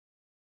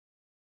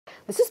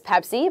This is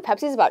Pepsi.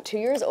 Pepsi's about 2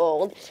 years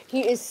old.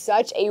 He is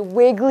such a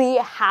wiggly,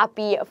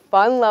 happy,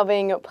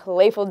 fun-loving,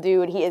 playful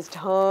dude. He is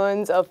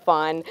tons of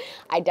fun.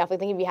 I definitely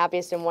think he'd be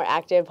happiest in a more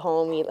active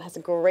home. He has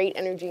great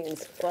energy and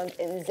spunk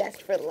and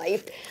zest for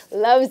life.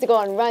 Loves to go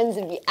on runs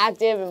and be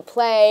active and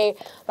play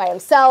by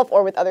himself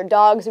or with other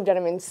dogs. We've done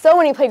him in so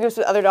many playgroups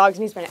with other dogs,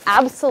 and he's been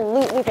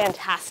absolutely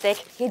fantastic.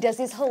 He does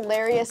these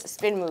hilarious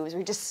spin moves where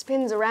he just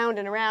spins around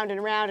and around and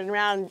around and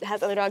around,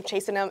 has other dogs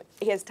chasing him.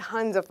 He has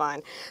tons of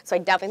fun. So I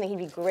definitely think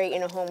he'd be great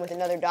in a home with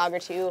another dog or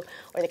two,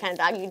 or the kind of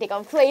dog you can take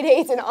on play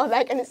dates and all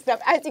that kind of stuff.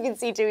 As you can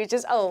see too, he's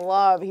just a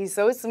love. He's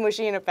so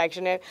smushy and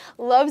affectionate,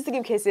 loves to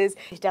give kisses.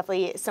 He's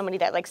definitely somebody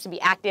that likes to be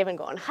active and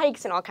go on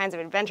hikes and all kinds of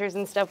adventures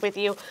and stuff with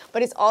you,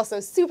 but is also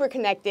super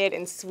connected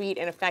and sweet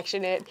and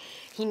affectionate.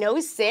 He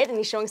knows sit, and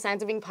he's showing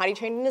signs of being potty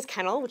trained in his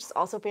kennel, which is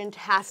also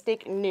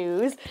fantastic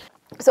news.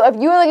 So if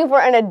you are looking for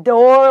an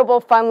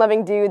adorable,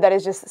 fun-loving dude that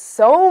is just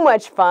so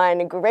much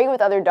fun, great with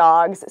other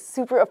dogs,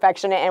 super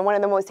affectionate, and one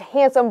of the most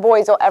handsome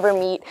boys you'll ever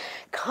meet,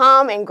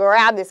 come and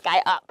grab this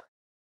guy up.